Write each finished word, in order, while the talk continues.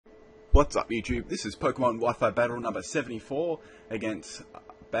What's up YouTube? This is Pokemon Wi-Fi battle number 74 against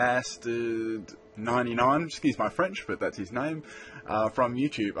Basssstard99, excuse my French, but that's his name, from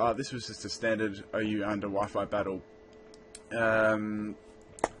YouTube. This was just a standard OU under Wi-Fi battle.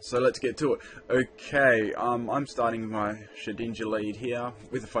 So let's get to it. Okay, I'm starting my Shedinja lead here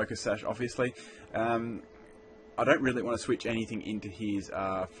with a Focus Sash, obviously. I don't really want to switch anything into his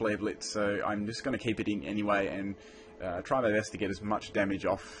Flare Blitz, so I'm just going to keep it in anyway and try my best to get as much damage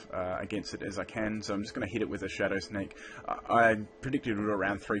off against it as I can. So I'm just going to hit it with a Shadow Sneak. I predicted it would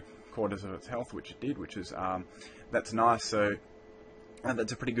around 3/4 of its health, which it did, which is that's nice. So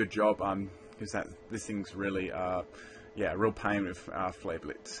that's a pretty good job because this thing's really yeah, real pain with Flare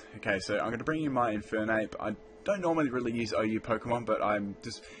Blitz. Okay, so I'm going to bring in my Infernape. I don't normally really use OU Pokemon, but I'm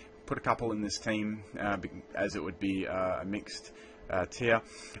just put a couple in this team as it would be a mixed tier.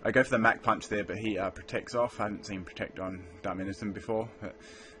 I go for the Mach Punch there, but he protects off. I haven't seen Protect on Darminism before, but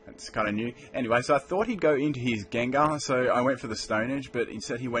that's kind of new. Anyway, so I thought he'd go into his Gengar, so I went for the Stone Edge, but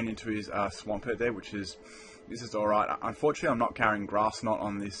instead he went into his Swampert there, this is alright. Unfortunately, I'm not carrying Grass Knot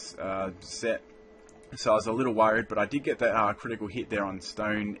on this set, so I was a little worried, but I did get that critical hit there on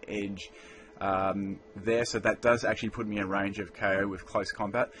Stone Edge there, so that does actually put me in range of KO with close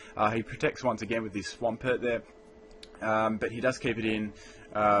combat. He protects once again with his Swampert there, but he does keep it in.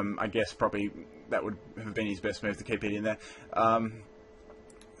 I guess probably that would have been his best move to keep it in there.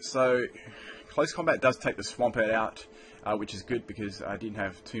 So close combat does take the Swampert out, which is good because I didn't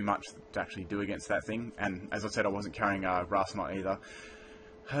have too much to actually do against that thing, and as I said, I wasn't carrying Grass Knot either.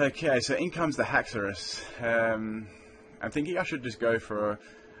 Okay, so in comes the Haxorus. I'm thinking I should just go for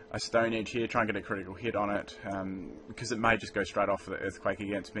a Stone Edge here, try and get a critical hit on it, because it may just go straight off for the Earthquake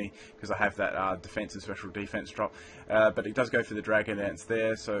against me, because I have that defense and special defense drop. But it does go for the Dragon Dance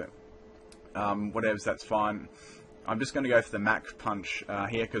there, so whatever's, that's fine. I'm just going to go for the Mach Punch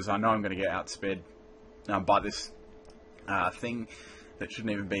here, because I know I'm going to get outsped by this thing that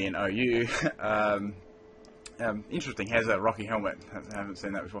shouldn't even be in OU. Interesting, he has a Rocky Helmet. I haven't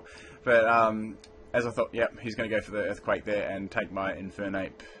seen that before. But as I thought, yep, he's going to go for the Earthquake there and take my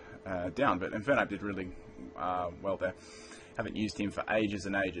Infernape down. But Infernape did really well there. Haven't used him for ages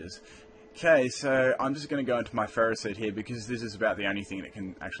and ages. Okay, so I'm just going to go into my Ferroseed here because this is about the only thing that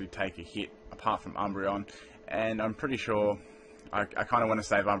can actually take a hit apart from Umbreon. And I'm pretty sure I kind of want to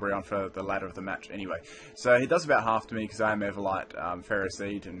save Umbreon for the latter of the match anyway. So he does about half to me because I am Everlight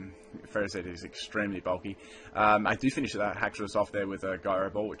Ferroseed, and Ferroseed is extremely bulky. I do finish that Haxorus off there with a Gyro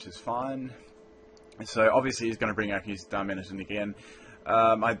Ball, which is fine. So obviously he's going to bring out his Darmanitan again.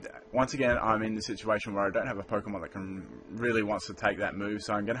 Once again, I'm in the situation where I don't have a Pokemon that really wants to take that move,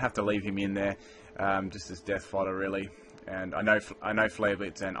 so I'm going to have to leave him in there just as death fodder, really. And I know Flare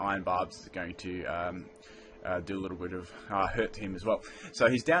Blitz and Iron Barbs is going to do a little bit of hurt to him as well. So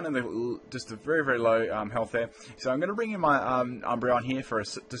he's down in just a very, very low health there. So I'm going to bring in my Umbreon here for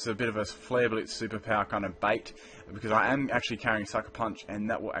just a bit of a Flare Blitz superpower kind of bait, because I am actually carrying Sucker Punch, and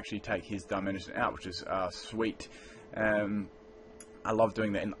that will actually take his Darmanitan out, which is sweet. I love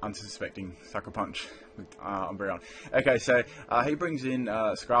doing that in unsuspecting Sucker Punch with Umbreon. Okay, so he brings in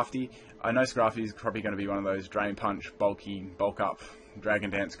Scrafty. I know Scrafty is probably going to be one of those Drain Punch, bulky, bulk up, Dragon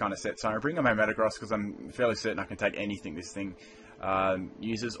Dance kind of set. So I bring in my Metagross because I'm fairly certain I can take anything this thing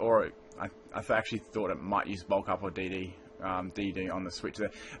uses, or I actually thought it might use bulk up or DD on the switch there.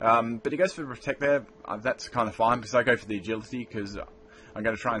 But he goes for the Protect there. That's kind of fine because I go for the Agility because I'm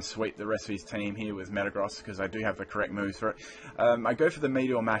going to try and sweep the rest of his team here with Metagross because I do have the correct moves for it. I go for the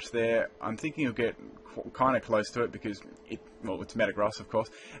Meteor Mash there. I'm thinking he'll get kind of close to it because it's Metagross, of course.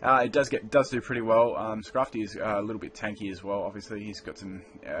 It does do pretty well. Scrafty is a little bit tanky as well. Obviously, he's got some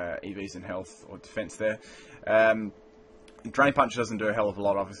EVs and health or defense there. Drain Punch doesn't do a hell of a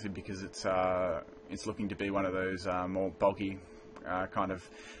lot, obviously, because it's looking to be one of those more bulky kind of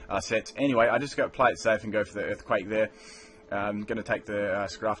sets. Anyway, I just got to play it safe and go for the Earthquake there. I'm going to take the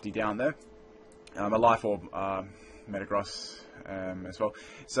Scrafty down there. A Life Orb Metagross as well.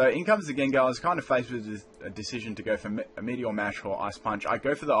 So in comes the Gengar. I was kind of faced with a decision to go for a Meteor Mash or Ice Punch. I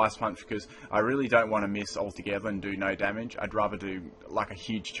go for the Ice Punch because I really don't want to miss altogether and do no damage. I'd rather do like a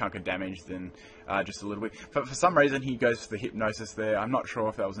huge chunk of damage than just a little bit. But for some reason he goes for the Hypnosis there. I'm not sure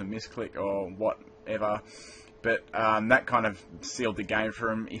if that was a misclick or whatever. But that kind of sealed the game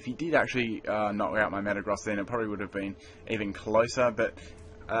for him. If he did actually knock out my Metagross, then it probably would have been even closer. But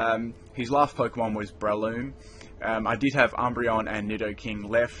his last Pokemon was Breloom. I did have Umbreon and Nidoking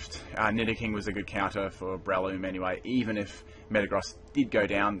left. Nidoking was a good counter for Breloom anyway, even if Metagross did go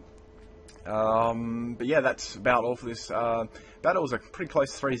down. But yeah, that's about all for this battle. It was a pretty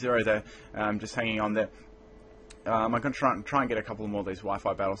close 3-0 there, just hanging on there. I'm going to try and get a couple more of these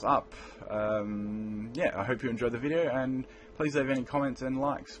Wi-Fi battles up. Yeah, I hope you enjoyed the video, and please leave any comments and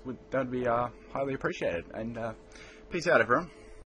likes. That would be highly appreciated. And peace out, everyone.